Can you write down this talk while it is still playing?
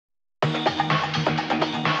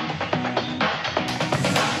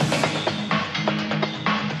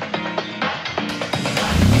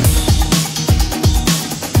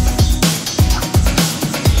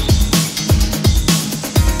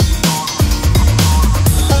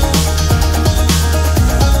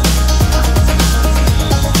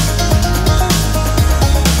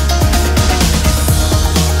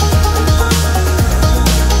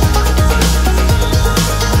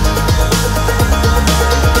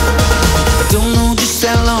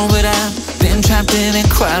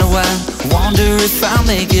wonder if I'll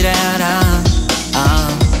make it out.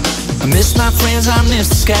 I miss my friends, I miss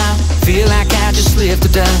the sky. Feel like I just live to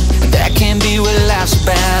die, and that can't be what life's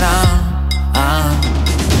about.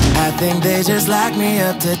 I think they just lock me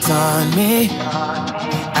up to taunt me.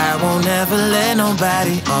 I won't ever let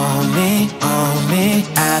nobody own me, own me.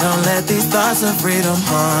 I don't let these thoughts of freedom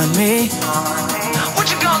haunt me. What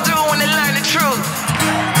you gonna do when they learn the truth?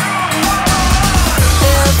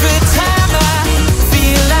 Every time I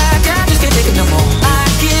feel like I just can't take it no more, I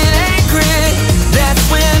get angry. That's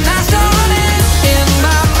when I start running. In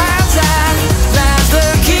my mind's eye lies the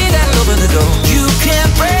key that'll open the door. You can't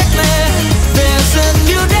break me, there's a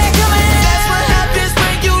new day coming. That's what happens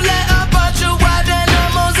when you let a bunch of wild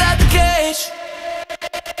animals out the cage.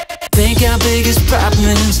 Think our biggest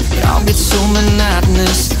problem is it all gets so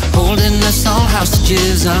monotonous, holding us all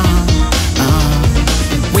hostages.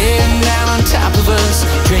 Weighing down on top of us,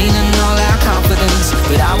 draining all our confidence,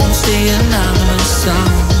 but I won't stay anonymous.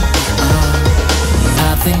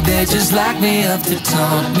 I think they just lock me up to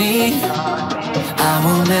taunt me. I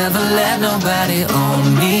won't ever let nobody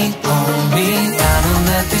own me, own me. I don't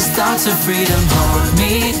let these thoughts of freedom haunt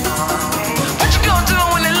me. What you gonna do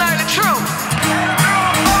when they learn the truth?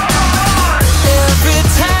 Every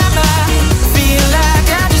time I feel like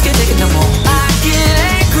I just can't take it no more, I get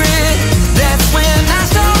angry. That's when I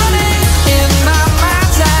start running. In my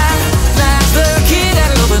mind's eye lies the key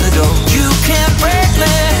that'll open the door. You can't break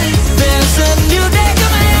me, there's a new day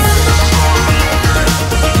coming.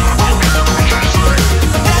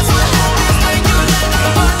 That's what happens when you let a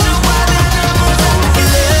bunch of wild animals out the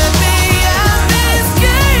cage. Let me out this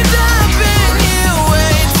cage. I've been here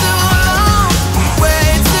way too long, way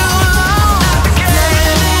too long.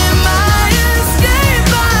 Planning my escape,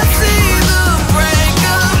 I see the break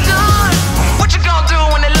of dawn. What you gonna do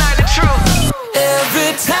when they learn the truth?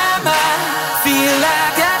 Every time I feel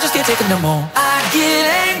like I just can't take it no more, I get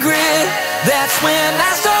angry. That's when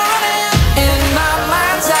I